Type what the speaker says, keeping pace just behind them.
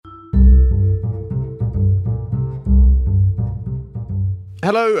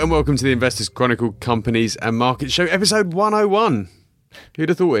Hello and welcome to the Investors Chronicle Companies and Markets Show, episode 101. Who'd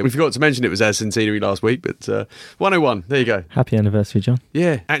have thought it? We forgot to mention it was our centenary last week, but 101, there you go. Happy anniversary, John.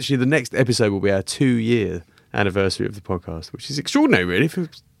 Yeah, actually the next episode will be our 2-year anniversary of the podcast, which is extraordinary really, for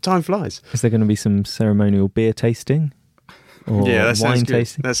time flies. Is there going to be some ceremonial beer tasting? Or that sounds wine good.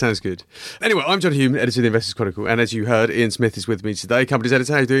 tasting? That sounds good. Anyway, I'm John Hume, editor of the Investors Chronicle, and as you heard, Ian Smith is with me today, company's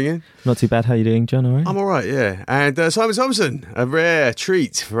editor. How are you doing, Ian? Not too bad. How are you doing, John? All right? I'm all right, yeah. And Simon Thompson, a rare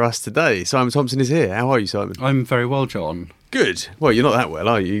treat for us today. Simon Thompson is here. How are you, Simon? I'm very well, John. Good. Well, you're not that well,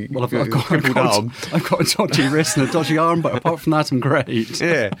 are you? Well, I've got a dodgy wrist and a dodgy arm, but apart from that, I'm great.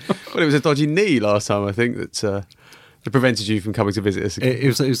 Yeah. Well, it was a dodgy knee last time, I think, that prevented you from coming to visit us again. It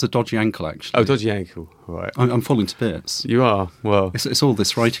was a dodgy ankle, actually. Oh, dodgy ankle. Right. I'm falling to bits. You are? Well... It's all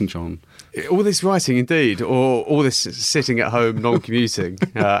this writing, John. All this writing, indeed. Or all this sitting at home, non-commuting,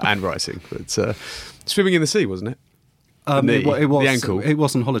 and writing. But swimming in the sea, wasn't it? It was the ankle. It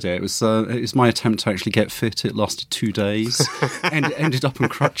was on holiday. It was my attempt to actually get fit. It lasted 2 days and it ended up on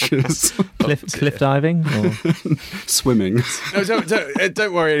crutches. Cliff diving? Or? Swimming. No,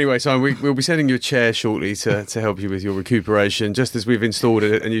 don't worry anyway, Simon. We'll be sending you a chair shortly to help you with your recuperation, just as we've installed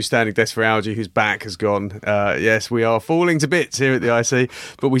a new standing desk for Algie, whose back has gone. Yes, we are falling to bits here at the IC,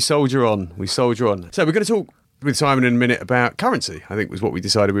 but we soldier on. So we're going to talk with Simon in a minute about currency, I think was what we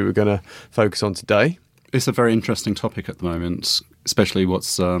decided we were going to focus on today. It's a very interesting topic at the moment, especially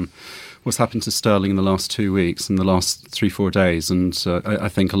what's happened to sterling in the last 2 weeks and the last 3-4 days. And I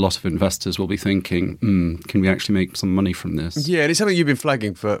think a lot of investors will be thinking, can we actually make some money from this? Yeah, and it's something you've been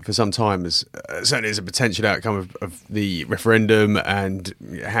flagging for some time, as certainly as a potential outcome of the referendum and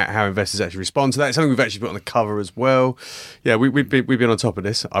how investors actually respond to that. It's something we've actually put on the cover as well. Yeah, we've been on top of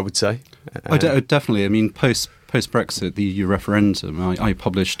this, I would say. Definitely. I mean, Post-Brexit, the EU referendum, I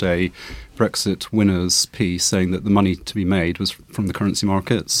published a Brexit winners piece saying that the money to be made was from the currency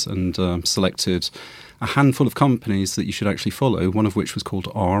markets and selected a handful of companies that you should actually follow, one of which was called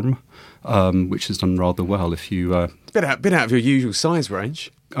ARM, which has done rather well. If you bit out of your usual size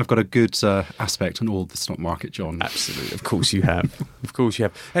range. I've got a good aspect on all of the stock market, John. Absolutely. Of course you have. Of course you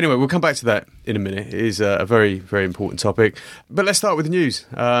have. Anyway, we'll come back to that in a minute. It is a very, very important topic. But let's start with the news.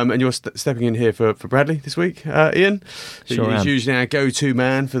 And you're stepping in here for Bradley this week, Ian. Sure He's am. usually our go-to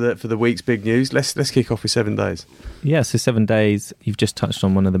man for the week's big news. Let's kick off with 7 days. Yeah, so 7 days. You've just touched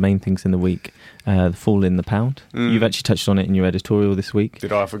on one of the main things in the week, the fall in the pound. You've actually touched on it in your editorial this week.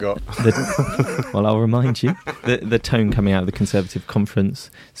 Did I forgot? Well, I'll remind you. The tone coming out of the Conservative conference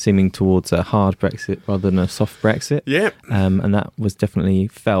seeming towards a hard Brexit rather than a soft Brexit. Yep. And that was definitely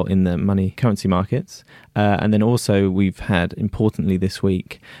felt in the money currency markets. And then also we've had, importantly this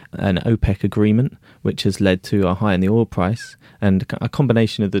week, an OPEC agreement, which has led to a high in the oil price. And a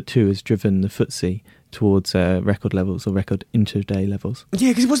combination of the two has driven the FTSE towards record levels or record intraday levels. Yeah,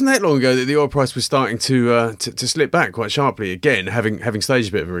 because it wasn't that long ago that the oil price was starting to slip back quite sharply again, having staged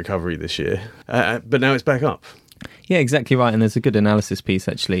a bit of a recovery this year. But now it's back up. Yeah, exactly right. And there's a good analysis piece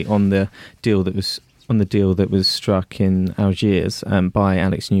actually on the deal that was struck in Algiers by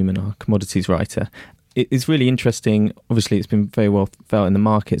Alex Newman, our commodities writer. It's really interesting. Obviously, it's been very well felt in the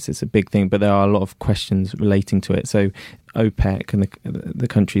markets. It's a big thing, but there are a lot of questions relating to it. So OPEC and the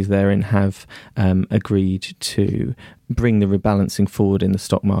countries therein have agreed to bring the rebalancing forward in the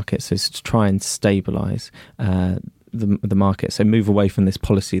stock market, so to try and stabilise the market, so move away from this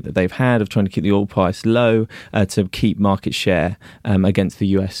policy that they've had of trying to keep the oil price low to keep market share against the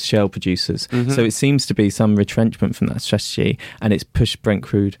US shale producers. Mm-hmm. So it seems to be some retrenchment from that strategy, and it's pushed Brent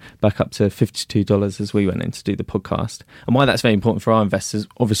crude back up to $52 as we went in to do the podcast. And why that's very important for our investors,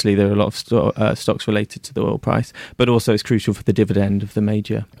 obviously there are a lot of stocks related to the oil price, but also it's crucial for the dividend of the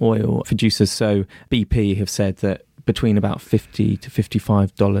major oil producers. So BP have said that between about $50 to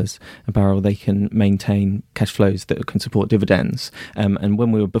 $55 a barrel, they can maintain cash flows that can support dividends. And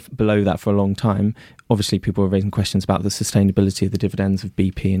when we were below that for a long time, obviously people were raising questions about the sustainability of the dividends of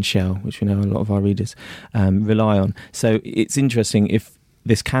BP and Shell, which we know a lot of our readers rely on. So it's interesting if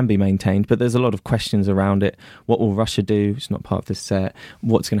this can be maintained, but there's a lot of questions around it. What will Russia do? It's not part of this set.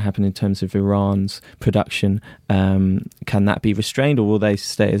 What's going to happen in terms of Iran's production? Can that be restrained, or will they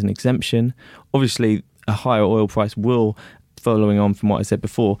stay as an exemption? Obviously, a higher oil price will, following on from what I said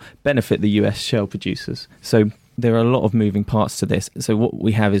before, benefit the US shale producers. So there are a lot of moving parts to this. So what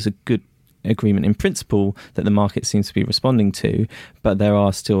we have is a good agreement in principle that the market seems to be responding to, but there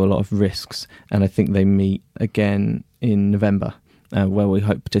are still a lot of risks. And I think they meet again in November, where we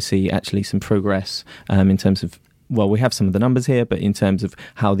hope to see actually some progress in terms of, well, we have some of the numbers here, but in terms of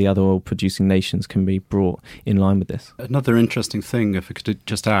how the other oil-producing nations can be brought in line with this. Another interesting thing, if I could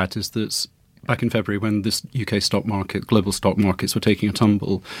just add, is that Back in February, when this UK stock market, global stock markets were taking a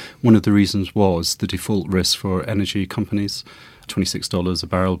tumble, one of the reasons was the default risk for energy companies. $26 a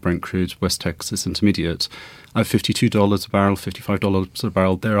barrel, Brent crude, West Texas Intermediate, at $52 a barrel, $55 a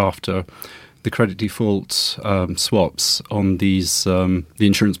barrel thereafter. The credit default swaps on these, the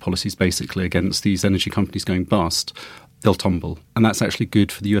insurance policies basically against these energy companies going bust, they'll tumble. And that's actually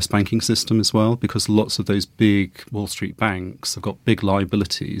good for the US banking system as well, because lots of those big Wall Street banks have got big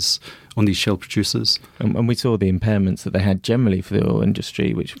liabilities on these shale producers. And we saw the impairments that they had generally for the oil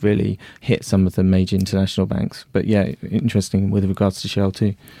industry, which really hit some of the major international banks. But yeah, interesting with regards to shale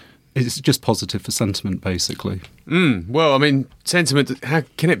too. It's just positive for sentiment, basically. Well, I mean, sentiment, how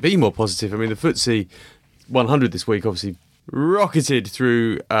can it be more positive? I mean, the FTSE 100 this week obviously rocketed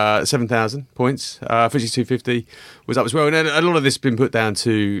through 7,000 points. FTSE 250 was up as well. And a lot of this has been put down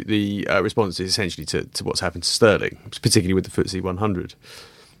to the responses essentially to what's happened to sterling, particularly with the FTSE 100.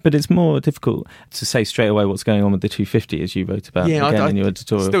 But it's more difficult to say straight away what's going on with the 250, as you wrote about in your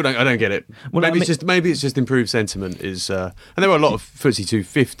editorial. I don't get it. Well, maybe it's just improved sentiment and there are a lot of FTSE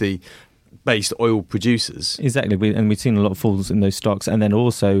 250 based oil producers. Exactly, we've seen a lot of falls in those stocks, and then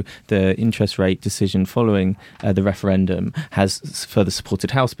also the interest rate decision following the referendum has further supported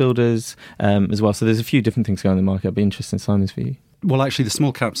house builders as well. So there's a few different things going on in the market. I'd be interested in Simon's view. Well, actually, the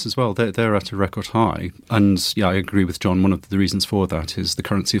small caps as well, they're at a record high. And yeah, I agree with John. One of the reasons for that is the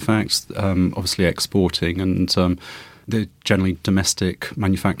currency effects, obviously exporting, and they're generally domestic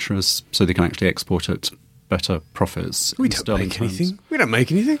manufacturers, so they can actually export at better profits. We don't make anything. We don't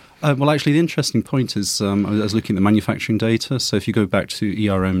make anything. Well, actually, the interesting point is I was looking at the manufacturing data. So if you go back to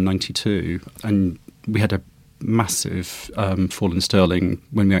ERM 92, and we had a massive fall in sterling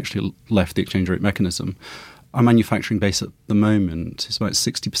when we actually left the exchange rate mechanism. Our manufacturing base at the moment is about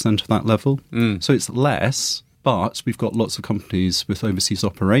 60% of that level. So it's less, but we've got lots of companies with overseas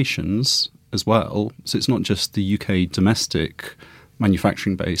operations as well. So it's not just the UK domestic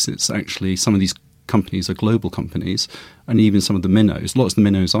manufacturing base. It's actually some of these companies are global companies, and even some of the minnows. Lots of the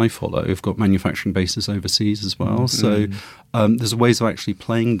minnows I follow have got manufacturing bases overseas as well. So there's ways of actually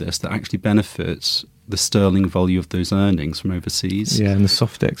playing this that actually benefits the sterling value of those earnings from overseas. Yeah, and the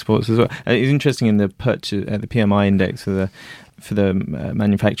soft exports as well. It's interesting in the the PMI index for the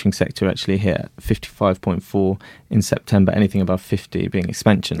manufacturing sector actually hit 55.4 in September. Anything above 50 being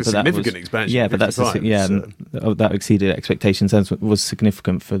expansion. But significant expansion. Yeah, but that exceeded expectations and was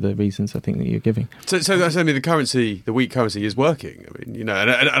significant for the reasons I think that you're giving. So that's only the weak currency is working. I mean,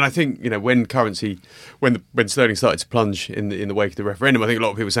 and I think when sterling started to plunge in the wake of the referendum, I think a lot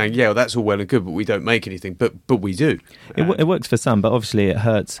of people were saying, yeah, well, that's all well and good, but we don't make anything. But we do. It works for some, but obviously it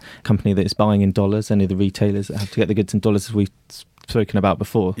hurts a company that is buying in dollars. Any of the retailers that have to get the goods in dollars, as we've spoken about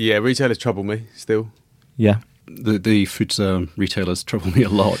before. Yeah, retailers trouble me still. Yeah. The food retailers trouble me a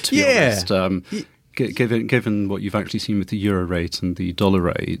lot, to be honest. Given what you've actually seen with the euro rate and the dollar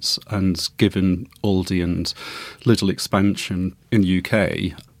rates, and given Aldi and Lidl expansion in the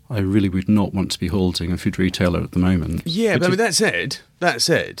UK, I really would not want to be holding a food retailer at the moment. Yeah, but I mean, that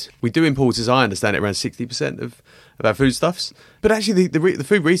said, we do import, as I understand it, around 60% of our foodstuffs. But actually, the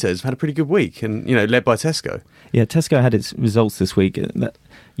food retailers have had a pretty good week, and led by Tesco. Yeah, Tesco had its results this week.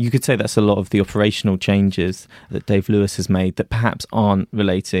 You could say that's a lot of the operational changes that Dave Lewis has made that perhaps aren't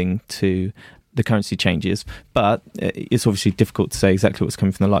relating to the currency changes, but it's obviously difficult to say exactly what's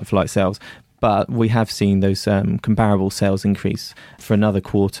coming from the like-for-like sales. But we have seen those comparable sales increase for another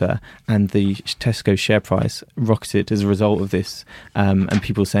quarter, and the Tesco share price rocketed as a result of this. And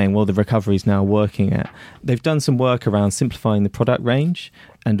people saying, well, the recovery is now working at. They've done some work around simplifying the product range,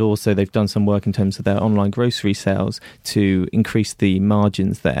 and also they've done some work in terms of their online grocery sales to increase the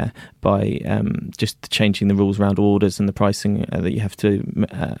margins there by just changing the rules around orders and the pricing that you have to,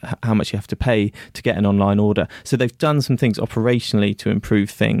 how much you have to pay to get an online order. So they've done some things operationally to improve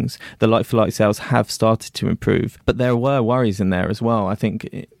things. The like-for-like sales have started to improve, but there were worries in there as well. I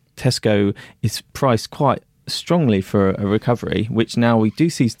think Tesco is priced quite strongly for a recovery, which now we do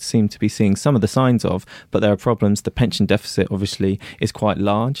seem to be seeing some of the signs of, but there are problems. The pension deficit obviously is quite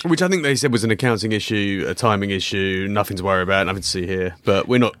large, which I think they said was an accounting issue, a timing issue, nothing to worry about, nothing to see here, but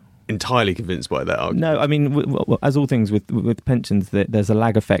we're not entirely convinced by that argument. No, I mean, as all things with pensions, there's a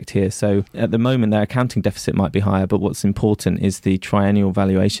lag effect here. So at the moment, their accounting deficit might be higher, but what's important is the triennial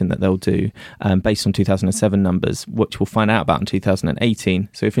valuation that they'll do based on 2007 numbers, which we'll find out about in 2018.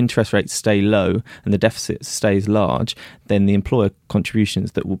 So if interest rates stay low and the deficit stays large, then the employer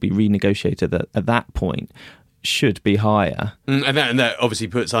contributions that will be renegotiated at that point should be higher. And that obviously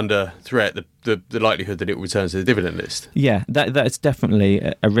puts under threat the likelihood that it returns to the dividend list. Yeah, that's definitely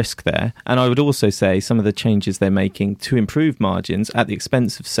a risk there. And I would also say some of the changes they're making to improve margins at the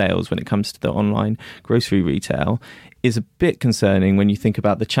expense of sales when it comes to the online grocery retail is a bit concerning when you think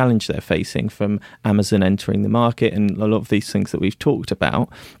about the challenge they're facing from Amazon entering the market and a lot of these things that we've talked about.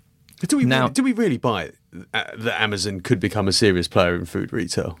 Do we really buy that Amazon could become a serious player in food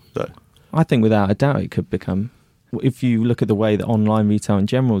retail, though? I think without a doubt it could become. If you look at the way that online retail in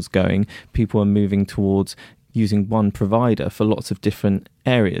general is going, people are moving towards using one provider for lots of different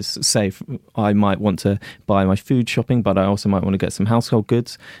areas. Say I might want to buy my food shopping, but I also might want to get some household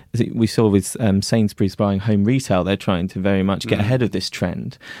goods. We saw with Sainsbury's buying home retail, they're trying to very much get ahead of this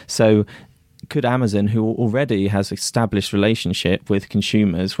trend. So could Amazon, who already has established relationship with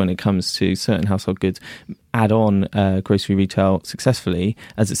consumers when it comes to certain household goods, add on grocery retail successfully,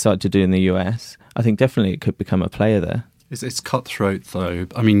 as it started to do in the US? I think definitely it could become a player there. It's cutthroat, though.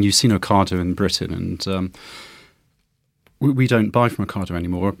 I mean, you've seen Ocado in Britain, and we don't buy from Ocado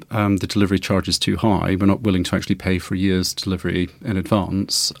anymore. The delivery charge is too high. We're not willing to actually pay for a year's delivery in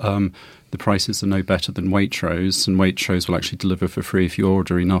advance. The prices are no better than Waitrose, and Waitrose will actually deliver for free if you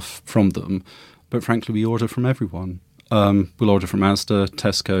order enough from them. But frankly, we order from everyone. We'll order from Asda,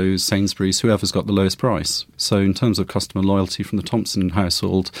 Tesco, Sainsbury's, whoever's got the lowest price. So in terms of customer loyalty from the Thompson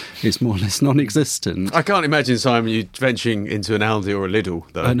household, it's more or less non-existent. I can't imagine, Simon, you venturing into an Aldi or a Lidl,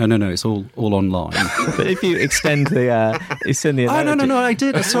 though. No, it's all online. But if you extend the analogy... No, I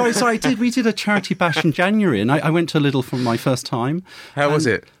did. Sorry, I did. We did a charity bash in January, and I went to Lidl for my first time. How was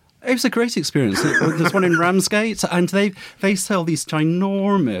it? It was a great experience. There's one in Ramsgate, and they sell these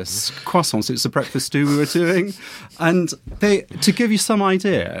ginormous croissants. It's a breakfast stew we were doing, and to give you some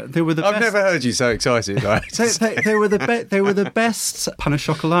idea, they were the best. I've never heard you so excited. Right? they were the best pain au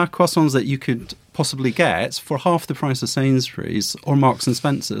chocolat croissants that you could possibly get for half the price of Sainsbury's or Marks and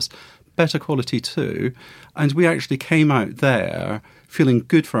Spencer's. Better quality too, and we actually came out there feeling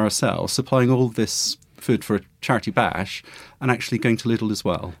good for ourselves, supplying all this food for a charity bash, and actually going to Lidl as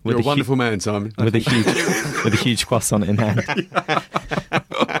well. You're a wonderful man, Simon. With a huge croissant in hand.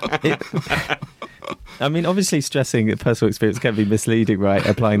 I mean, obviously stressing that personal experience can be misleading, right,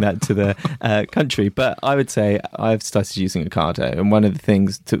 applying that to the country. But I would say I've started using Ocado, and one of the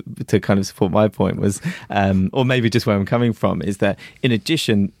things to kind of support my point was, or maybe just where I'm coming from, is that in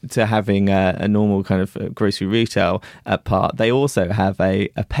addition to having a normal kind of grocery retail part, they also have a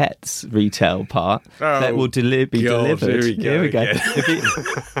pets retail part that will be delivered. Here we go.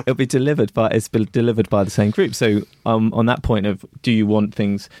 It'll be delivered by the same group. So on that point of, do you want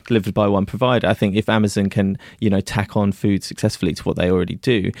things delivered by one provider? I think if Amazon can, tack on food successfully to what they already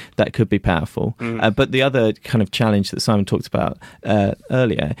do, that could be powerful. But the other kind of challenge that Simon talked about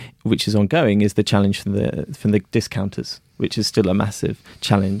earlier, which is ongoing, is the challenge from the discounters, which is still a massive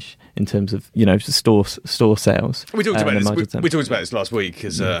challenge in terms of store sales. We talked about this. We talked about this last week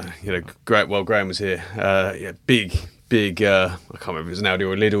because Graham was here. Big, I can't remember if it was an Aldi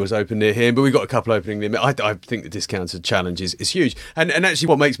or a Lidl was open near him, but we've got a couple opening near me. I think the discounter challenge is huge. And actually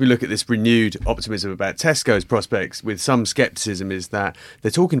what makes me look at this renewed optimism about Tesco's prospects with some scepticism is that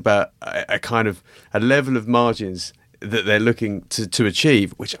they're talking about a kind of a level of margins that they're looking to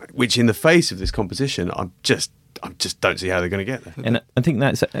achieve, which in the face of this competition, I just don't see how they're going to get there. And I think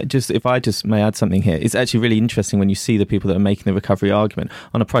that's just, if I just may add something here, it's actually really interesting when you see the people that are making the recovery argument.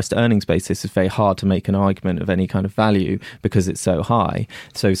 On a price to earnings basis, it's very hard to make an argument of any kind of value because it's so high.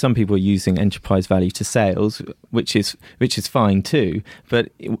 So some people are using enterprise value to sales, which is fine too.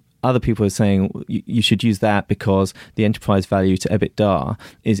 But other people are saying you should use that because the enterprise value to EBITDA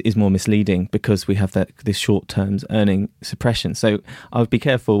is more misleading because we have this short-term earning suppression. So I would be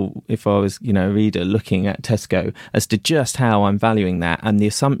careful if I was, a reader looking at Tesco as to just how I'm valuing that and the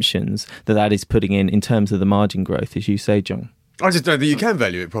assumptions that is putting in terms of the margin growth, as you say, John. I just don't think you can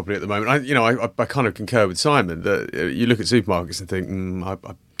value it properly at the moment. I kind of concur with Simon that you look at supermarkets and think,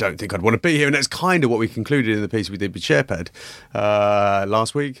 I don't think I'd want to be here. And that's kind of what we concluded in the piece we did with SharePad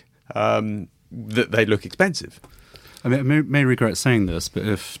last week. That they look expensive. I mean, I may regret saying this, but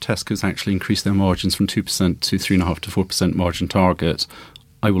if Tesco's actually increased their margins from 2% to 3.5% to 4% margin target,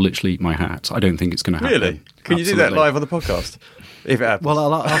 I will literally eat my hat. I don't think it's going to happen. Really? Can you do that live on the podcast? If it happens. Well,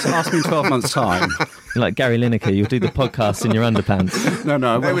 I'll ask me in 12 months' time. Like Gary Lineker, you'll do the podcast in your underpants.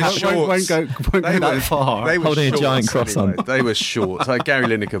 No, they were shorts. Won't go that far. They were holding a giant cross anyway. on. They were shorts. Like Gary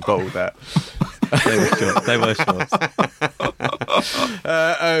Lineker bowled that. They were shorts.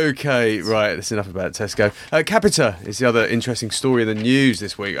 Okay, right. That's enough about Tesco. Capita is the other interesting story in the news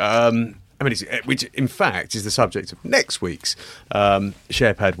this week. I mean, which in fact is the subject of next week's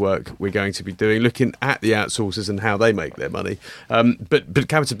SharePad work we're going to be doing, looking at the outsourcers and how they make their money. But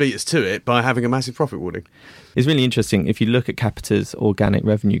Capita beat us to it by having a massive profit warning. It's really interesting. If you look at Capita's organic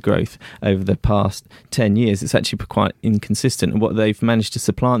revenue growth over the past 10 years, it's actually quite inconsistent. And what they've managed to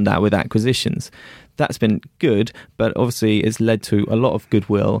supplant that with acquisitions, that's been good, but obviously it's led to a lot of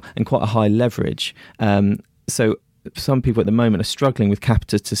goodwill and quite a high leverage. So some people at the moment are struggling with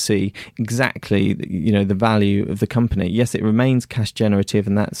Capita to see exactly, the value of the company. Yes, it remains cash generative,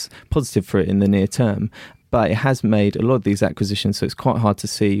 and that's positive for it in the near term. But it has made a lot of these acquisitions, so it's quite hard to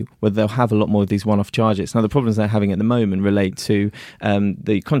see whether they'll have a lot more of these one-off charges. Now, the problems they're having at the moment relate to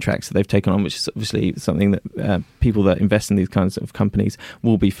the contracts that they've taken on, which is obviously something that people that invest in these kinds of companies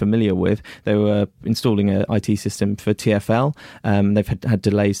will be familiar with. They were installing an IT system for TfL. They've had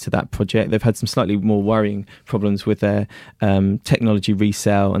delays to that project. They've had some slightly more worrying problems with their technology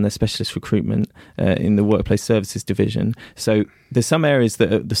resale and their specialist recruitment in the workplace services division. So there's some areas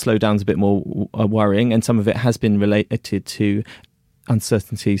that the slowdown's a bit more worrying, and some of it has been related to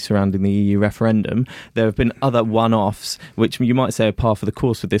uncertainty surrounding the EU referendum. There have been other one-offs, which you might say are par for the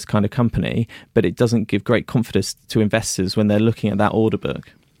course with this kind of company, but it doesn't give great confidence to investors when they're looking at that order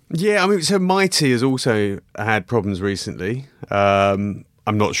book. Yeah, I mean, so Mighty has also had problems recently.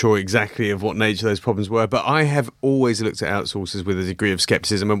 I'm not sure exactly of what nature those problems were, but I have always looked at outsourcers with a degree of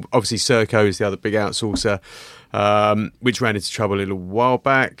scepticism. And obviously, Serco is the other big outsourcer, which ran into trouble a little while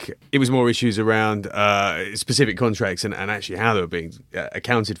back. It was more issues around specific contracts and actually how they were being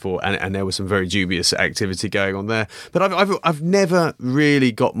accounted for, and there was some very dubious activity going on there. But I've never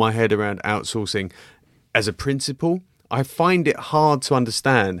really got my head around outsourcing as a principle. I find it hard to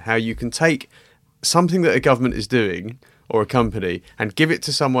understand how you can take something that a government is doing or a company and give it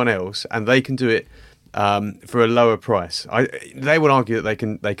to someone else, and they can do it for a lower price. They would argue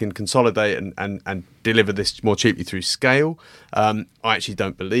that they can consolidate and deliver this more cheaply through scale. I actually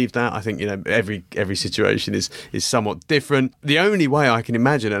don't believe that. I think every situation is somewhat different. The only way I can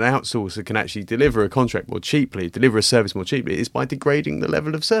imagine an outsourcer can actually deliver a contract more cheaply, deliver a service more cheaply, is by degrading the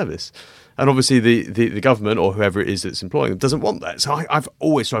level of service. And obviously the government or whoever it is that's employing them doesn't want that. So I've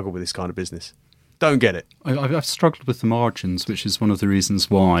always struggled with this kind of business. Don't get it. I've struggled with the margins, which is one of the reasons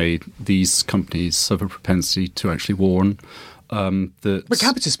why these companies have a propensity to actually warn. But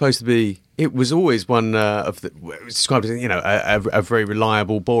Capita's supposed to be. It was always one of the. It was described as a very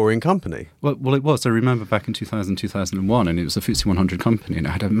reliable, boring company. Well, it was. I remember back in 2000, 2001, and it was a FTSE 100 company, and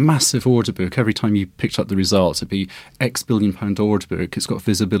it had a massive order book. Every time you picked up the results, it'd be X billion pound order book. It's got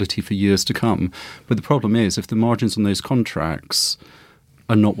visibility for years to come. But the problem is, if the margins on those contracts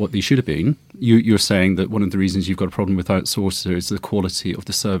are not what they should have been, you're saying that one of the reasons you've got a problem with outsourcers is the quality of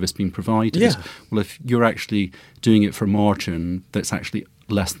the service being provided. Yeah. Well, if you're actually doing it for a margin that's actually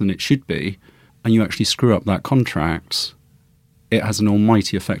less than it should be, and you actually screw up that contract, it has an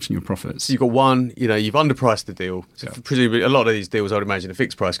almighty effect on your profits. So you've got one, you've underpriced the deal. So presumably a lot of these deals, I would imagine, are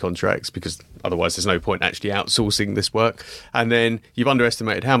fixed price contracts, because otherwise there's no point actually outsourcing this work. And then you've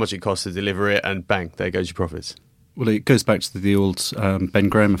underestimated how much it costs to deliver it, and bang, there goes your profits. Well, it goes back to the old Ben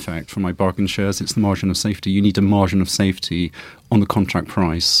Graham effect from my bargain shares. It's the margin of safety. You need a margin of safety on the contract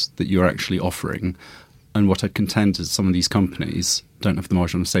price that you're actually offering. And what I contend is some of these companies don't have the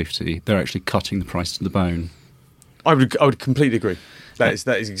margin of safety. They're actually cutting the price to the bone. I would completely agree. That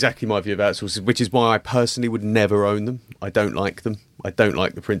is exactly my view of outsourcing, which is why I personally would never own them. I don't like them. I don't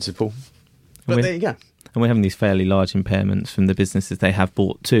like the principle. But there you go. And we're having these fairly large impairments from the businesses they have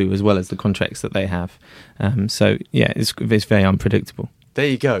bought too, as well as the contracts that they have. So, yeah, it's very unpredictable. There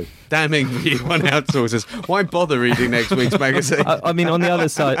you go. Damning view on outsourcers. Why bother reading next week's magazine? I mean, on the other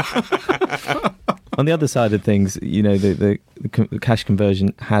side... On the other side of things, the cash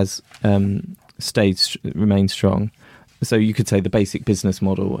conversion has remained strong. So you could say the basic business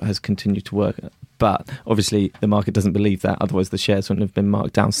model has continued to work. But obviously the market doesn't believe that. Otherwise the shares wouldn't have been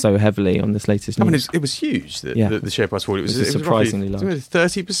marked down so heavily on this latest news. I mean, it was huge, the share price fall. It was surprisingly large.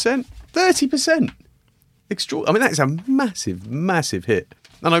 30%? 30%! I mean, that's a massive, massive hit.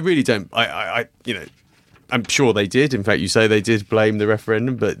 And I really don't... I'm sure they did. In fact, you say they did blame the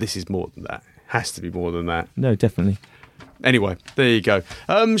referendum, but this is more than that. Has to be more than that. No, definitely. Anyway, there you go.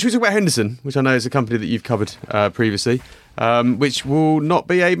 Should we talk about Henderson, which I know is a company that you've covered previously, which will not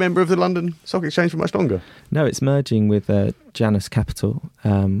be a member of the London Stock Exchange for much longer? No, it's merging with Janus Capital,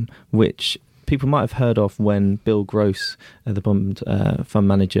 which people might have heard of when Bill Gross, the bond fund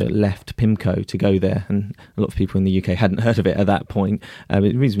manager, left PIMCO to go there, and a lot of people in the UK hadn't heard of it at that point.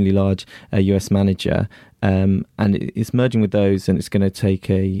 It's a reasonably large US manager. and it's merging with those, and it's going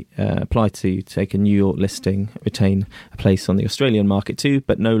to apply to take a New York listing, retain a place on the Australian market too,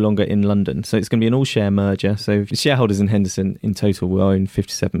 but no longer in London. So it's going to be an all-share merger. So shareholders in Henderson in total will own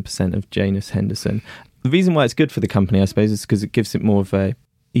 57% of Janus Henderson. The reason why it's good for the company, I suppose, is because it gives it more of a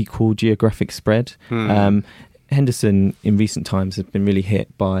equal geographic spread. Henderson in recent times has been really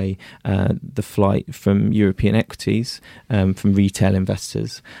hit by the flight from European equities, from retail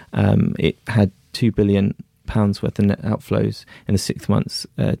investors. It had £2 billion worth of net outflows in the 6 months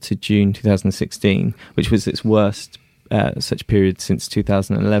to June 2016, which was its worst such period since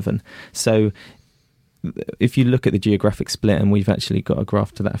 2011. So if you look at the geographic split, and we've actually got a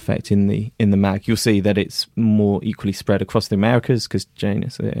graph to that effect in the mag, you'll see that it's more equally spread across the Americas, because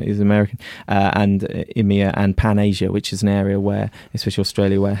Janus is American, and EMEA and Pan-Asia, which is an area where, especially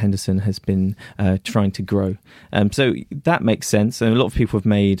Australia, where Henderson has been trying to grow. So that makes sense. And a lot of people have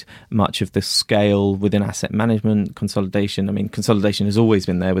made much of the scale within asset management, consolidation. I mean, consolidation has always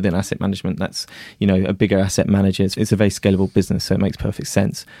been there within asset management. That's, a bigger asset manager. It's a very scalable business, so it makes perfect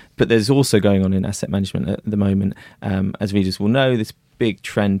sense. But there's also going on in asset management at the moment, as readers will know, this big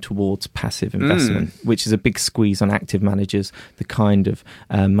trend towards passive investment, which is a big squeeze on active managers, the kind of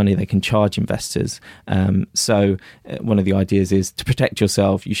money they can charge investors. So one of the ideas is to protect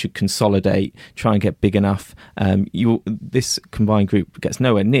yourself, you should consolidate, try and get big enough. This combined group gets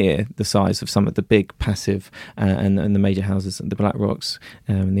nowhere near the size of some of the big passive and the major houses, the BlackRocks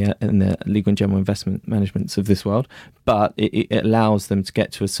and the Legal & General investment managements of this world. But it allows them to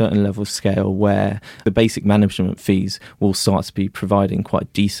get to a certain level of scale where the basic management fees will start to be providing quite a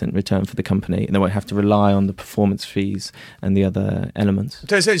decent return for the company, and they won't have to rely on the performance fees and the other elements.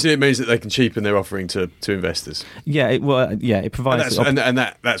 So essentially, it means that they can cheapen their offering to investors. Yeah, it provides, and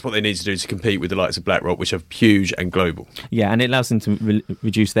that's what they need to do to compete with the likes of BlackRock, which are huge and global. Yeah, and it allows them to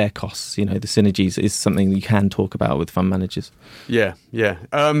reduce their costs. The synergies is something you can talk about with fund managers. Yeah.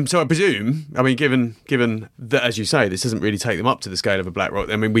 So I presume, given that, as you say, this doesn't really take them up to the scale of a BlackRock.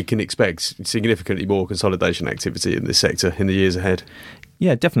 We can expect significantly more consolidation activity in this sector in the years ahead.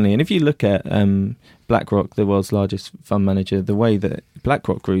 Yeah, definitely. And if you look at BlackRock, the world's largest fund manager, the way that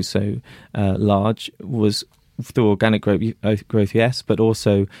BlackRock grew so large was through organic growth, yes, but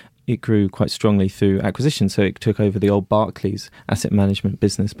also it grew quite strongly through acquisition. So it took over the old Barclays asset management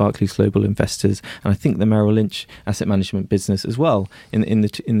business, Barclays Global Investors, and I think the Merrill Lynch asset management business as well in the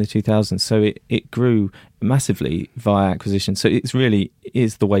 2000s. So it grew massively via acquisition. So it really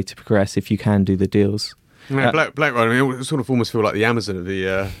is the way to progress if you can do the deals. Yeah, BlackRock, it sort of almost feel like the Amazon of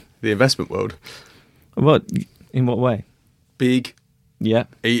the investment world. What? In what way? Big. Yeah.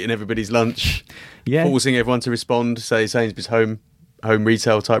 Eating everybody's lunch. Yeah. Forcing everyone to respond, say Sainsbury's home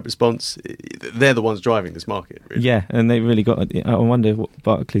retail type response. They're the ones driving this market, really. Yeah, and they really got. I wonder what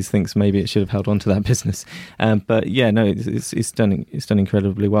Barclays thinks. Maybe it should have held on to that business. But yeah, no, it's done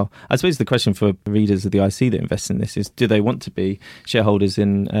incredibly well. I suppose the question for readers of the IC that invest in this is: do they want to be shareholders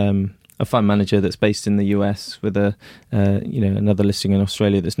in a fund manager that's based in the US with another listing in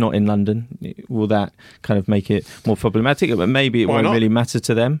Australia that's not in London? Will that kind of make it more problematic? But maybe it won't really matter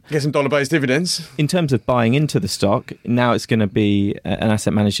to them. Get some dollar-based dividends. In terms of buying into the stock, now it's going to be an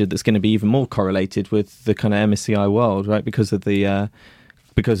asset manager that's going to be even more correlated with the kind of MSCI world, right? Because of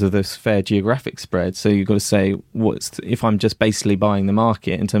this fair geographic spread. So you've got to say, if I'm just basically buying the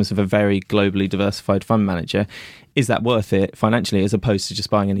market in terms of a very globally diversified fund manager, is that worth it financially as opposed to just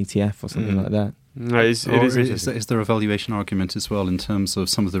buying an ETF or something like that? No, is there a valuation argument as well in terms of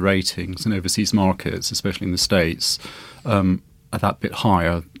some of the ratings in overseas markets, especially in the States, are that bit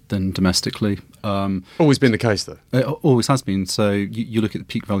higher than domestically? Always been the case, though. It always has been. So you look at the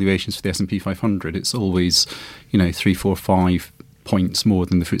peak valuations for the S&P 500, it's always 3, 4, 5 points more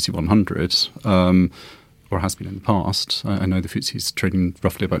than the FTSE 100, or has been in the past. I know the FTSE is trading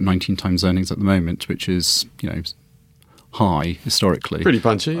roughly about 19 times earnings at the moment, which is high historically. Pretty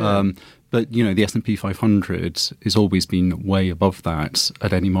punchy. Yeah. But the S&P 500 has always been way above that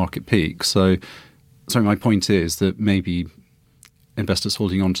at any market peak. So my point is that maybe investors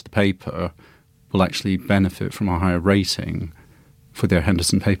holding on to the paper will actually benefit from a higher rating for their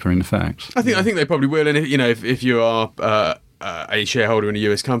Henderson paper, in effect. I think they probably will. And if you are a shareholder in a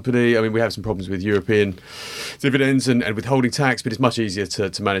US company, we have some problems with European dividends and withholding tax, but it's much easier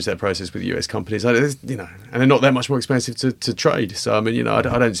to manage that process with US companies. And they're not that much more expensive to trade. So I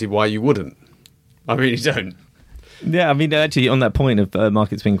don't see why you wouldn't. I really don't. Yeah, actually, on that point of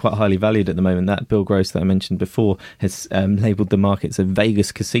markets being quite highly valued at the moment, that Bill Gross that I mentioned before has labelled the markets a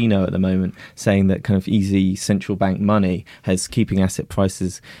Vegas casino at the moment, saying that kind of easy central bank money has keeping asset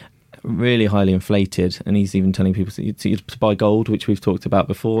prices really highly inflated, and he's even telling people to buy gold, which we've talked about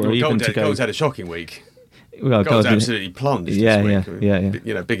before, or even to go. Gold's had a shocking week. Well, Gold's gold- absolutely plunged Yeah, this week.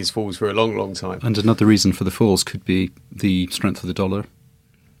 yeah. Biggest falls for a long, long time. And another reason for the falls could be the strength of the dollar.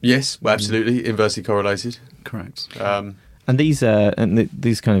 Yes, well, absolutely, inversely correlated. Correct. And these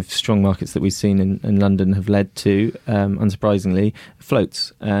these kind of strong markets that we've seen in London have led to, unsurprisingly,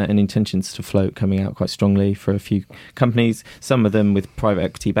 floats and intentions to float coming out quite strongly for a few companies. Some of them with private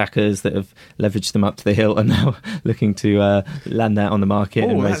equity backers that have leveraged them up to the hilt and now looking to land that on the market. Oh,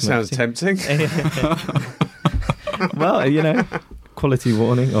 and that raise them up. sounds tempting. Well, quality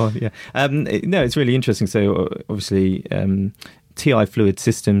warning. No, it's really interesting. So obviously, TI Fluid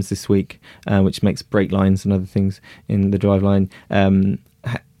Systems this week, which makes brake lines and other things in the driveline,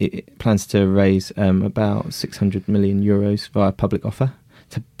 it plans to raise about 600 million euros via public offer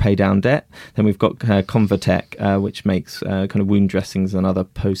to pay down debt. Then we've got Convatec, which makes kind of wound dressings and other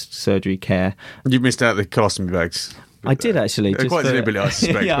post-surgery care. You missed out the colostomy bags. I did actually. They're quite deliberately, I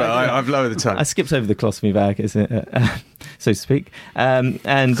suspect, Yeah, but I've lowered the tone. I skipped over the colostomy bag, so to speak.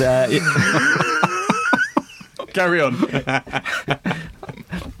 Carry on.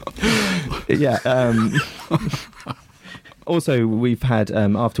 Also, we've had,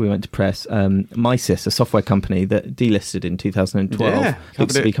 after we went to press, Misys, a software company that delisted in 2012, Yeah,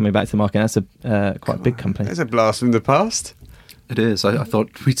 looks to be coming back to the market. That's a quite a big company. There's a blast from the past. It is. I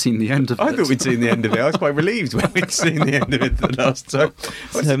thought we'd seen the end of it. I thought we'd seen the end of it. I was quite relieved when we'd seen the end of it the last time.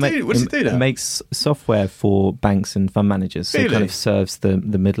 What does it do now? It makes software for banks and fund managers, so it kind Really? of serves the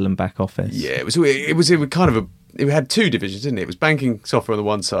middle and back office. Yeah, it was kind of it had two divisions, didn't it? It was banking software on the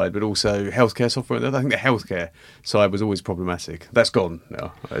one side, but also healthcare software on the other. I think the healthcare side was always problematic. That's gone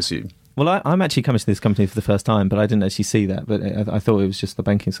now, I assume. Well, I'm actually coming to this company for the first time, but I didn't actually see that. But I thought it was just the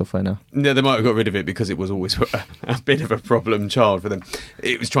banking software now. Yeah, they might have got rid of it because it was always a bit of a problem child for them.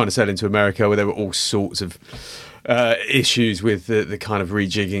 It was trying to sell into America where there were all sorts of issues with the kind of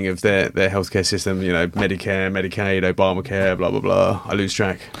rejigging of their healthcare system, Medicare, Medicaid, Obamacare, blah, blah, blah. I lose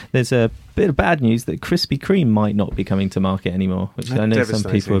track. There's a bit of bad news that Krispy Kreme might not be coming to market anymore, which That's I know some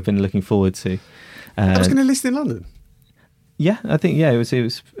devastating. people have been looking forward to. I was going to list in London. Yeah, I think it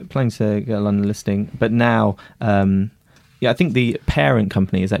was planning to get a London listing, but now, I think the parent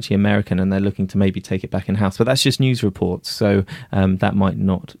company is actually American, and they're looking to maybe take it back in house. But that's just news reports, so that might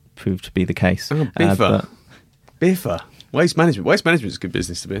not prove to be the case. Oh, Biffa. Waste management. Waste management is good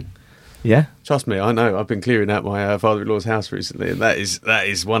business to be in. Yeah, Trust me, I know. I've been clearing out my father-in-law's house recently, and that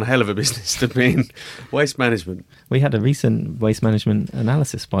is one hell of a business to be in. Waste management. we had a recent waste management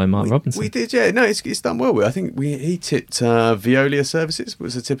analysis by Mark Robinson. We did, yeah. No, it's done well. I think he tipped Veolia Services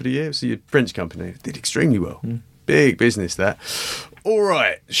was the tip of the year. It was a French company. It did extremely well. Big business, that. All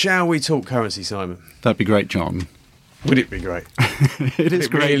right, shall we talk currency, Simon? That'd be great, John. Would it be great? It is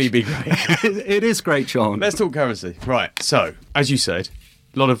It'd great. really be great. It is great, John. Let's talk currency. Right, so, as you said,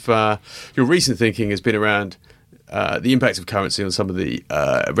 a lot of your recent thinking has been around the impact of currency on some of the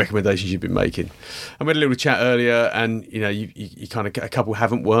recommendations you've been making. And we had a little chat earlier, and you kind of, a couple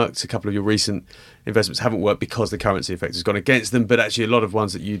haven't worked. A couple of your recent investments haven't worked because the currency effect has gone against them. But actually, a lot of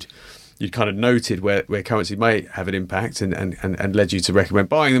ones that you'd kind of noted where currency may have an impact and led you to recommend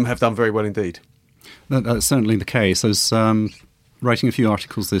buying them have done very well indeed. That's certainly the case. I was writing a few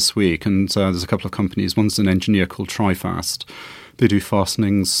articles this week, and there's a couple of companies. One's an engineer called Trifast. They do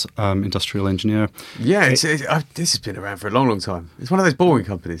fastenings, industrial engineer. Yeah, this has been around for a long, long time. It's one of those boring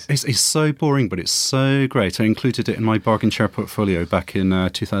companies. It's so boring, but it's so great. I included it in my bargain share portfolio back in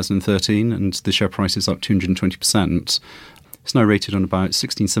 2013, and the share price is up 220%. It's now rated on about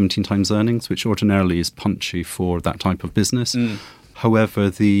 16, 17 times earnings, which ordinarily is punchy for that type of business. However,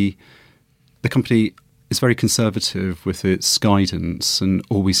 the company is very conservative with its guidance and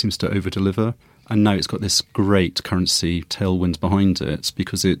always seems to over-deliver. And now it's got this great currency tailwind behind it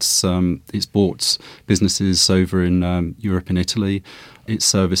because it's bought businesses over in Europe and Italy. It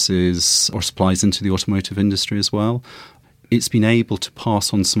services or supplies into the automotive industry as well. It's been able to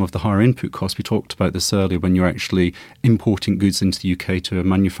pass on some of the higher input costs. We talked about this earlier when you're actually importing goods into the UK to a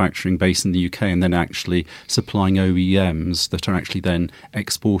manufacturing base in the UK and then actually supplying OEMs that are actually then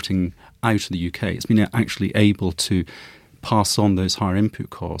exporting out of the UK. It's been actually able to pass on those higher input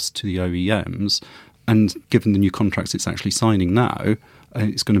costs to the OEMs, and given the new contracts it's actually signing now,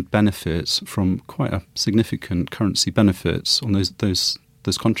 it's going to benefit from quite a significant currency benefits on those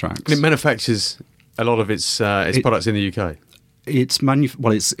contracts. And it manufactures a lot of its products in the UK. It's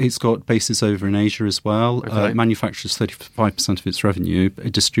got bases over in Asia as well. Okay. It manufactures 35% of its revenue.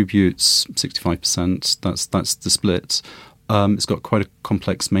 It distributes 65%. That's the split. It's got quite a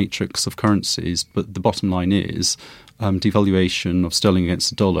complex matrix of currencies, but the bottom line is devaluation of sterling against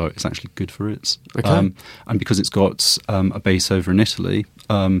the dollar is actually good for it. Okay. And because it's got a base over in Italy,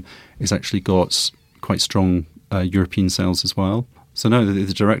 it's actually got quite strong European sales as well. So no,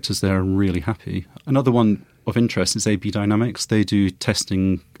 the directors there are really happy. Another one of interest is AB Dynamics. They do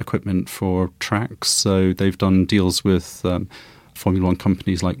testing equipment for tracks. So they've done deals with Formula One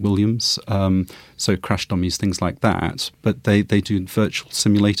companies like Williams, so crash dummies, things like that. But they do virtual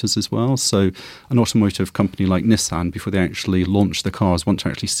simulators as well. So an automotive company like Nissan, before they actually launch the cars, want to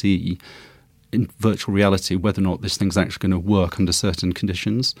actually see in virtual reality whether or not this thing's actually going to work under certain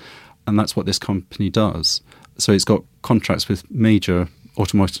conditions. And that's what this company does. So it's got contracts with major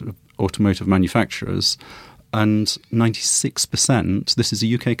automotive manufacturers, and 96%, this is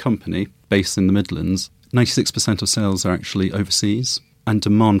a UK company based in the Midlands, 96% of sales are actually overseas, and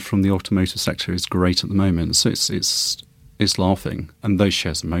demand from the automotive sector is great at the moment. So it's laughing, and those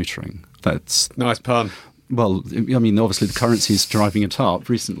shares are motoring. That's nice pun. Well, I mean, obviously the currency is driving it up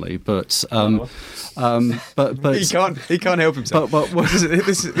recently, but he can't help himself. But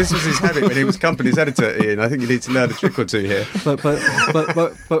this was his habit when he was company's editor, Ian. I think you need to learn a trick or two here. But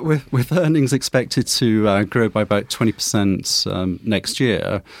with earnings expected to grow by about 20% next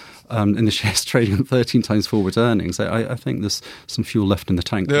year, and the shares trading at 13 times forward earnings, I think there's some fuel left in the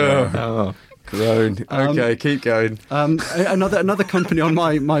tank. Oh. Grown. Okay, keep going. Another company on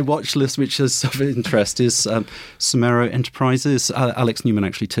my watch list, which is of interest, is Somero Enterprises. Alex Newman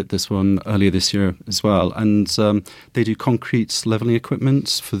actually tipped this one earlier this year as well, and they do concrete levelling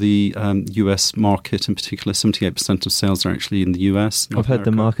equipment for the US market in particular. 78% of sales are actually in the US. I've heard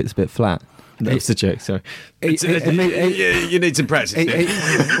the market's a bit flat. That's a joke. Sorry. You need some practice.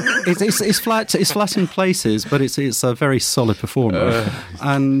 It's flat. It's flat in places, but it's a very solid performer.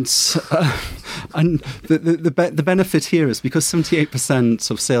 And the benefit here is because 78%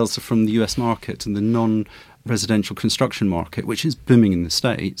 of sales are from the US market and the non-residential construction market, which is booming in the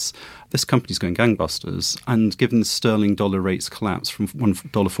States. This company's going gangbusters, and given the sterling dollar rates collapse from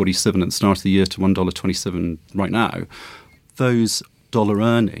 $1.47 at the start of the year to $1.27 right now, those dollar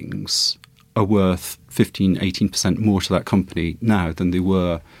earnings are worth 15-18% more to that company now than they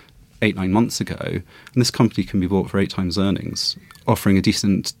were 8-9 months ago. And this company can be bought for 8 times earnings, offering a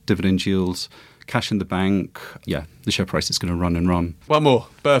decent dividend yield, cash in the bank. Yeah, the share price is going to run and run. One more,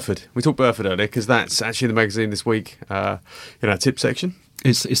 Burford. We talked Burford earlier because that's actually the magazine this week in our tip section.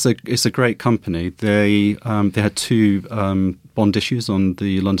 It's a great company. They had 2 bond issues on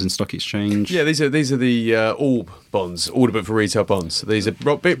the London Stock Exchange. Yeah, these are the Orb bonds, order book for retail bonds. These are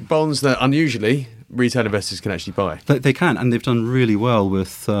bonds that unusually retail investors can actually buy. They can, and they've done really well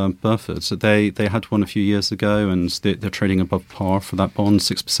with Burford. So they had one a few years ago, and they're trading above par for that bond,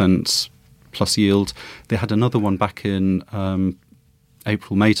 6% plus yield. They had another one back in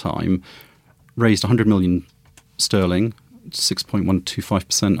April, May time, raised 100 million sterling.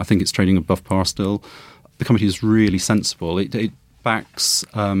 6.125%. I think it's trading above par still. The company is really sensible. It backs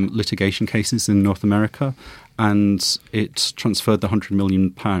litigation cases in North America, and it transferred the £100 million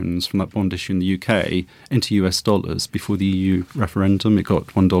from that bond issue in the UK into US dollars before the EU referendum. It got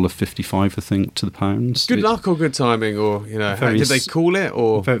 $1.55, I think, to the pound. Good luck or good timing, or did they call it?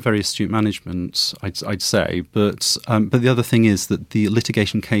 Or very, very astute management, I'd say. But the other thing is that the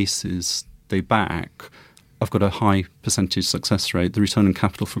litigation cases they back, I've got a high percentage success rate. The return on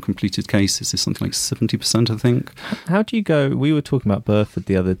capital for completed cases is something like 70%, I think. How do you go? We were talking about Burford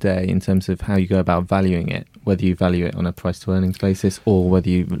the other day in terms of how you go about valuing it, whether you value it on a price to earnings basis or whether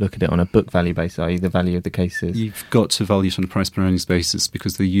you look at it on a book value basis, i.e. the value of the cases. You've got to value it on a price per earnings basis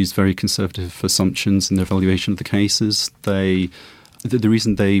because they use very conservative assumptions in their valuation of the cases. The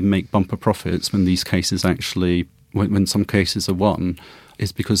reason they make bumper profits when these cases actually, when some cases are won,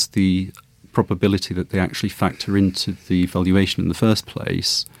 is because the probability that they actually factor into the valuation in the first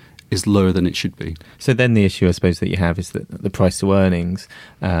place is lower than it should be. So then the issue, I suppose, that you have is that the price to earnings,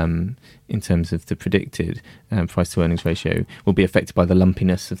 in terms of the predicted price to earnings ratio, will be affected by the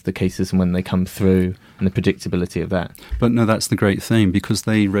lumpiness of the cases and when they come through and the predictability of that. But no, that's the great thing, because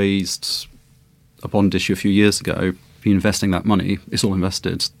they raised a bond issue a few years ago, been investing that money, it's all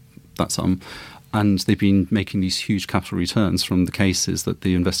invested, that sum, and they've been making these huge capital returns from the cases that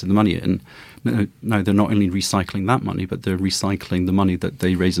they invested the money in. Now they're not only recycling that money, but they're recycling the money that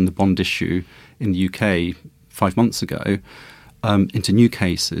they raised in the bond issue in the UK 5 months ago into new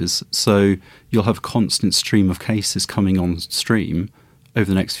cases. So you'll have a constant stream of cases coming on stream over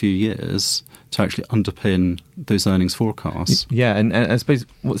the next few years to actually underpin those earnings forecasts. Yeah, and I suppose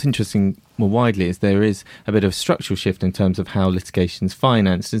what's interesting more widely is there is a bit of structural shift in terms of how litigation's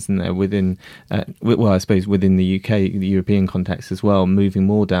financed, isn't there, within, I suppose within the UK, the European context as well, moving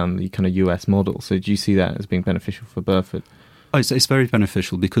more down the kind of US model. So do you see that as being beneficial for Burford? Oh, it's very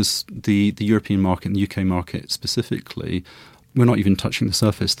beneficial because the European market and the UK market specifically we're not even touching the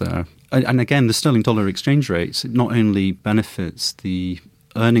surface there. And again, the sterling dollar exchange rate not only benefits the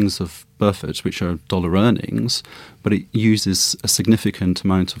earnings of Burford, which are dollar earnings, but it uses a significant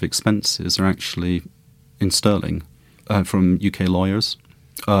amount of expenses are actually in sterling from UK lawyers.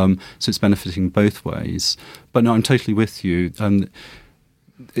 So it's benefiting both ways. But no, I'm totally with you.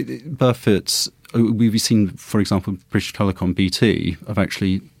 Burford, we've seen, for example, British Telecom, BT, have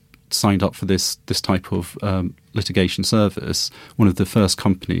actually signed up for this type of litigation service, one of the first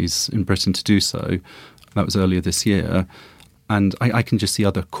companies in Britain to do so. That was earlier this year. And I can just see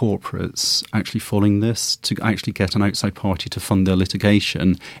other corporates actually following this to actually get an outside party to fund their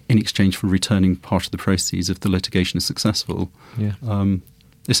litigation in exchange for returning part of the proceeds if the litigation is successful. Yeah.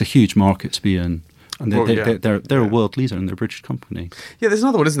 It's a huge market to be in. And they're a world leader and they're a British company. Yeah, there's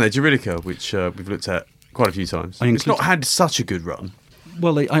another one, isn't there? Juridica, which we've looked at quite a few times. It's not had such a good run.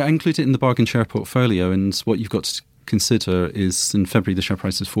 Well, I include it in the bargain share portfolio, and what you've got to consider is in February the share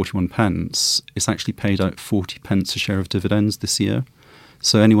price is 41 pence. It's actually paid out 40 pence a share of dividends this year.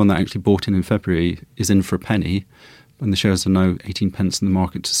 So anyone that actually bought in February is in for a penny, and the shares are now 18 pence in the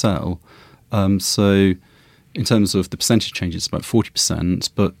market to sell. So in terms of the percentage change, it's about 40%,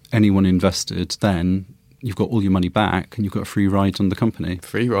 but anyone invested then, you've got all your money back and you've got a free ride on the company.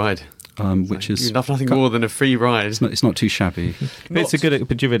 Free ride. Which is nothing more than a free ride. It's not too shabby.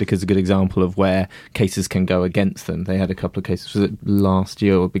 Juridica is a good example of where cases can go against them. They had a couple of cases. Was it last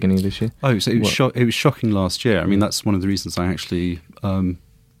year or beginning of this year? Oh, so it was shocking last year. I mean, that's one of the reasons I actually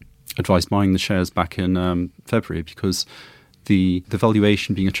advised buying the shares back in February, because the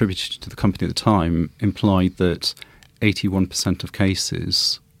valuation being attributed to the company at the time implied that 81% of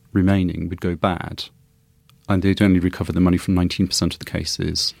cases remaining would go bad, and they'd only recover the money from 19% of the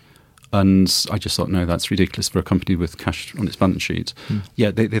cases. And I just thought, no, that's ridiculous for a company with cash on its balance sheet. Yeah,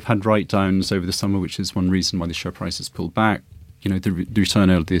 they've had write-downs over the summer, which is one reason why the share price has pulled back. You know, the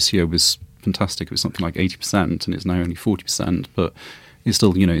return earlier this year was fantastic. It was something like 80%, and it's now only 40%. But it's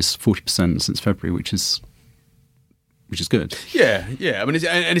still, it's 40% since February, which is good. Yeah. I mean,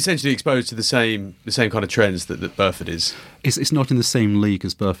 and essentially exposed to the same kind of trends that Burford is. It's not in the same league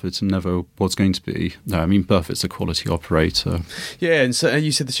as Burford, and never was going to be. No, I mean, Burford's a quality operator. Yeah, and so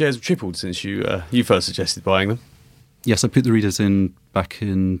you said the shares have tripled since you first suggested buying them. Yes, I put the readers in back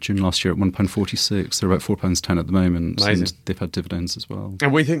in June last year at £1.46. They're about £4.10 at the moment. Amazing. And they've had dividends as well.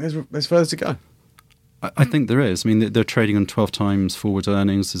 And we think there's further to go. I think there is. I mean, they're trading on 12 times forward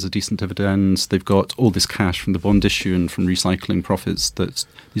earnings. There's a decent dividend. They've got all this cash from the bond issue and from recycling profits, these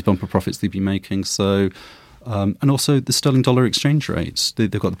bumper profits they've been making. So, and also the sterling dollar exchange rates. They've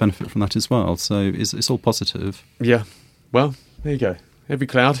got the benefit from that as well. So it's all positive. Yeah. Well, there you go. Every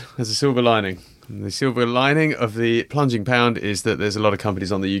cloud has a silver lining. And the silver lining of the plunging pound is that there's a lot of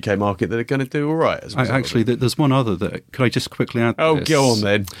companies on the UK market that are going to do all right. Actually, there's one other that... Could I just quickly add Oh, this? go on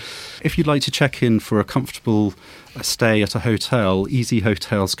then. If you'd like to check in for a comfortable stay at a hotel, Easy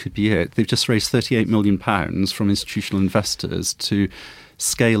Hotels could be it. They've just raised £38 million from institutional investors to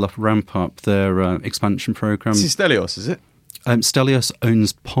ramp up their expansion programme. This is Stelios, is it? Stelios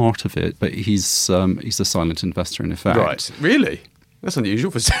owns part of it, but he's a silent investor in effect. Right. Really? That's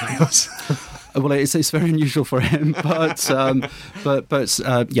unusual for Stelios. Well, it's very unusual for him, but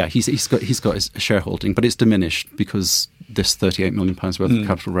yeah, he's got his shareholding, but it's diminished because this £38 million worth of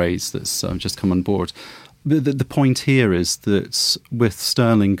capital raise that's just come on board. The point here is that with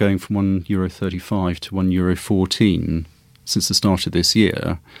sterling going from €1.35 to €1.14 since the start of this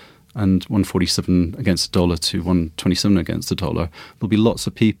year, and 147 against the dollar to 127 against the dollar, there'll be lots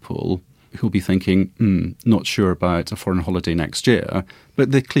of people who'll be thinking, not sure about a foreign holiday next year,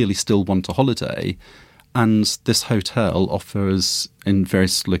 but they clearly still want a holiday. And this hotel offers in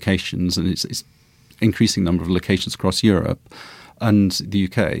various locations, and it's increasing number of locations across Europe and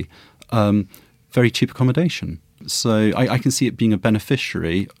the UK, very cheap accommodation. So I can see it being a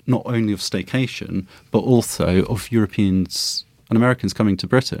beneficiary not only of staycation, but also of Europeans and Americans coming to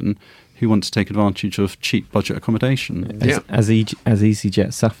Britain who want to take advantage of cheap budget accommodation. As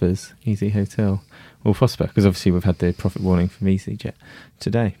EasyJet suffers, Easy Hotel will prosper, because obviously we've had the profit warning from EasyJet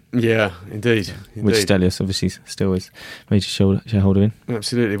today. Yeah, indeed. Which Stelios obviously still is major shareholder in.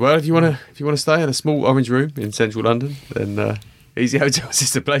 Absolutely. Well, if you want to stay in a small orange room in central London, then Easy Hotels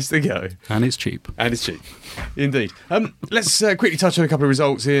is the place to go. And it's cheap. Indeed. Let's quickly touch on a couple of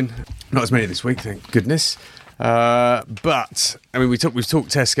results, Ian. Not as many this week, thank goodness. But I mean, we've talked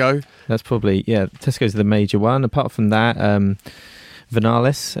Tesco. That's probably Tesco's the major one. Apart from that,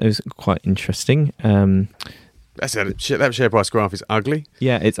 Venalis is quite interesting. That share price graph is ugly.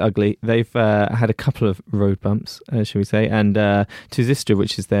 Yeah, it's ugly. They've had a couple of road bumps, shall we say, and Tuzistra,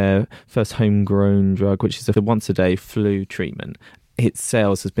 which is their first homegrown drug, which is a once-a-day flu treatment. Its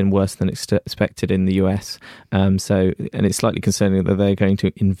sales has been worse than expected in the US, and it's slightly concerning that they're going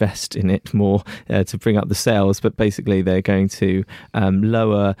to invest in it more to bring up the sales, but basically they're going to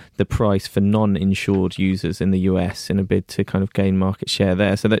lower the price for non-insured users in the US in a bid to kind of gain market share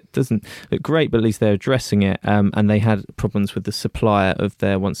there. So that doesn't look great, but at least they're addressing it, and they had problems with the supplier of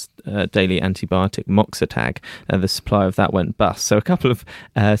their once daily antibiotic Moxitag. The supplier of that went bust. So a couple of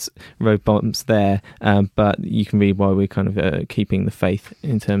road bumps there, but you can read why we're kind of keeping the faith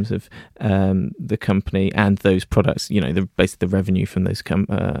in terms of the company and those products. You know, basically the revenue from those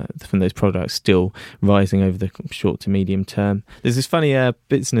products still rising over the short to medium term. There's this funny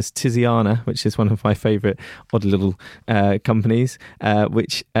business, Tiziana, which is one of my favourite odd little companies,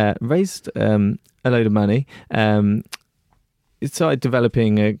 which raised a load of money. It started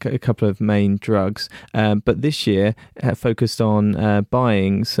developing a couple of main drugs, but this year focused on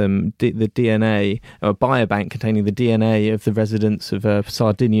buying the DNA, or a biobank containing the DNA of the residents of a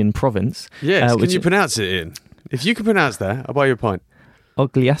Sardinian province. Yes, can you pronounce it, Ian? If you can pronounce that, I'll buy you a pint.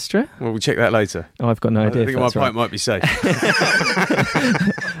 Ogliastra? Well, we'll check that later. Oh, I've got no idea. I think my pint might be safe.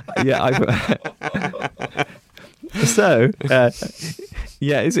 Yeah, so...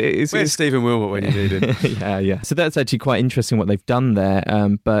 yeah, where's Stephen Wilmot when you need him? yeah. So that's actually quite interesting what they've done there,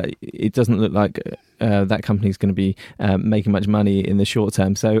 but it doesn't look like that company's going to be making much money in the short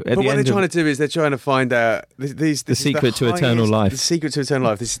term. So, what they're trying to do is they're trying to find out the secret to eternal life. The secret to eternal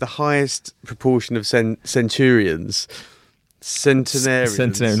life. This is the highest proportion of centurions.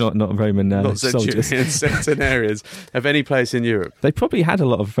 Centenarians, not Roman soldiers. Centenarians of any place in Europe. They probably had a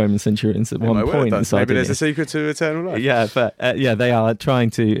lot of Roman centurions at one point. Maybe there's a secret to eternal life. Yeah, but they are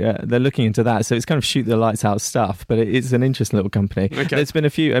trying to. They're looking into that, so it's kind of shoot the lights out stuff. But it's an interesting little company. Okay. There's been a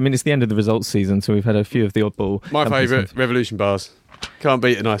few. I mean, it's the end of the results season, so we've had a few of the oddball. My favourite, Revolution bars. Can't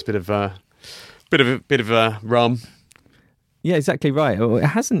beat a nice bit of rum. Yeah, exactly right. It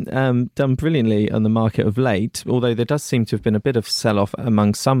hasn't done brilliantly on the market of late, although there does seem to have been a bit of sell-off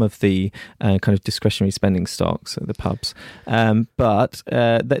among some of the kind of discretionary spending stocks at the pubs. But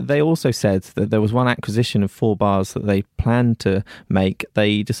they also said that there was one acquisition of 4 bars that they planned to make.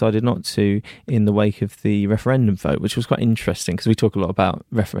 They decided not to in the wake of the referendum vote, which was quite interesting because we talk a lot about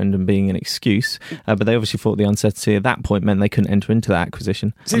referendum being an excuse, but they obviously thought the uncertainty at that point meant they couldn't enter into that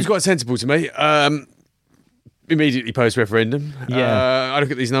acquisition. Seems quite sensible to me. Immediately post-referendum. Yeah. I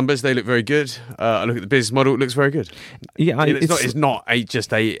look at these numbers, they look very good. I look at the business model, it looks very good. Yeah, it's not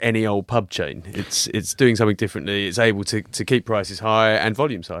just any old pub chain. It's doing something differently. It's able to keep prices high and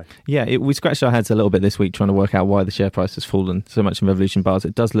volumes high. Yeah, we scratched our heads a little bit this week trying to work out why the share price has fallen so much in Revolution bars.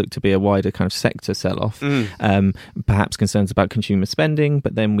 It does look to be a wider kind of sector sell-off. Perhaps concerns about consumer spending,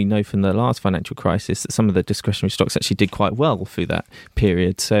 but then we know from the last financial crisis that some of the discretionary stocks actually did quite well through that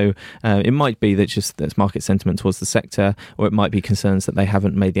period. So it might be that just there's market sentiment towards the sector, or it might be concerns that they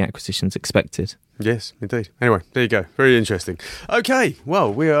haven't made the acquisitions expected. Yes, indeed. Anyway, there you go. Very interesting. Okay,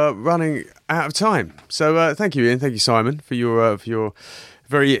 well, we are running out of time. So thank you, Ian. Thank you, Simon, for your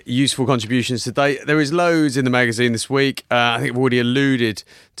very useful contributions today. There is loads in the magazine this week. I think I've already alluded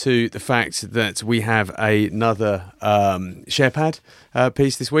to the fact that we have another SharePad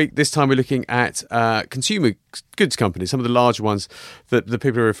piece this week. This time we're looking at consumer goods companies, some of the larger ones that the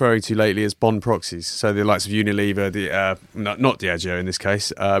people are referring to lately as bond proxies. So the likes of Unilever, not Diageo in this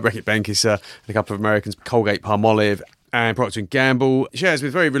case, Reckitt Benckiser, and a couple of Americans, Colgate Palmolive, and Procter & Gamble. Shares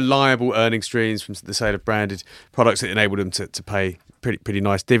with very reliable earning streams from the sale of branded products that enable them to pay pretty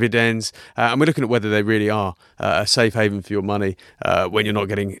nice dividends, and we're looking at whether they really are a safe haven for your money when you're not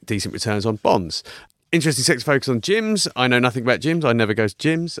getting decent returns on bonds. Interesting sector focus on gyms. I know nothing about gyms. I never go to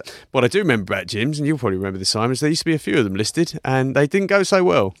gyms. What I do remember about gyms, and you'll probably remember this, Simon, is there used to be a few of them listed, and they didn't go so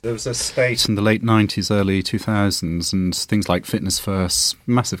well. There was a spate in the late 90s, early 2000s, and things like Fitness First,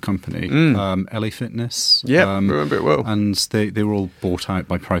 massive company, LA Fitness. Yeah, remember it well. And they were all bought out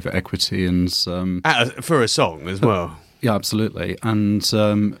by private equity and for a song as well. Yeah, absolutely. And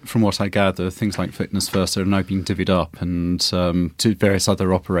from what I gather, things like Fitness First are now being divvied up and to various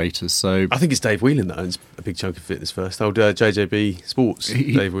other operators. So I think it's Dave Whelan that owns a big chunk of Fitness First. Old JJB Sports,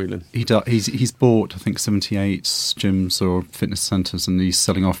 Dave Whelan. He's bought, I think, 78 gyms or fitness centres, and he's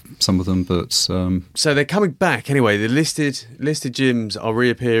selling off some of them. But so they're coming back anyway. The listed gyms are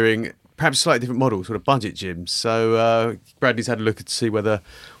reappearing. perhaps slightly different model, sort of budget gyms. So Bradley's had a look to see whether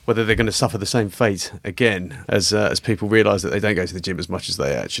they're going to suffer the same fate again as people realise that they don't go to the gym as much as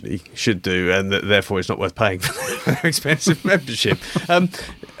they actually should do, and that therefore it's not worth paying for their expensive membership.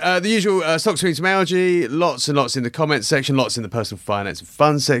 The usual stock swings from Algae, lots and lots in the comments section, lots in the personal finance and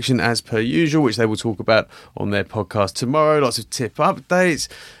fun section as per usual, which they will talk about on their podcast tomorrow. Lots of tip updates.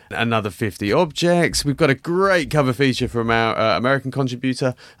 Another 50 objects. We've got a great cover feature from our American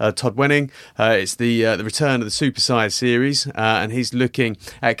contributor, Todd Wenning. It's the return of the Supersize series, and he's looking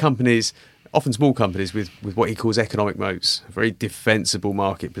at companies, often small companies, with what he calls economic moats, very defensible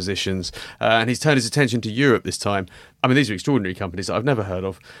market positions. And he's turned his attention to Europe this time. I mean, these are extraordinary companies that I've never heard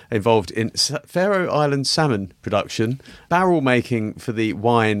of, involved in Faroe Island salmon production, barrel making for the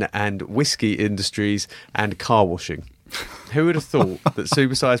wine and whiskey industries, and car washing. Who would have thought that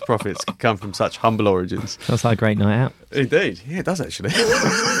supersized profits could come from such humble origins? Sounds like a great night out. Indeed. Yeah, it does actually.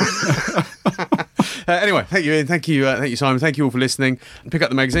 Anyway, thank you, Ian. Thank you, Simon. Thank you all for listening. Pick up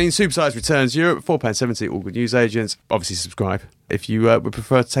the magazine. Supersize returns Europe, £4.70, all good news agents. Obviously, subscribe if you would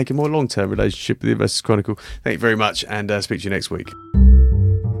prefer to take a more long-term relationship with the Investors Chronicle. Thank you very much, and speak to you next week.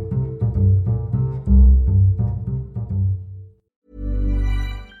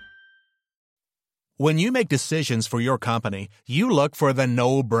 When you make decisions for your company, you look for the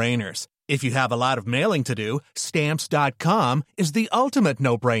no-brainers. If you have a lot of mailing to do, Stamps.com is the ultimate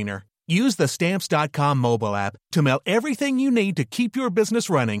no-brainer. Use the Stamps.com mobile app to mail everything you need to keep your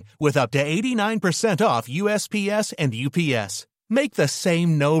business running with up to 89% off USPS and UPS. Make the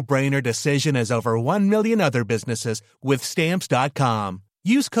same no-brainer decision as over 1 million other businesses with Stamps.com.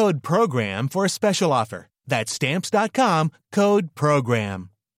 Use code PROGRAM for a special offer. That's Stamps.com, code PROGRAM.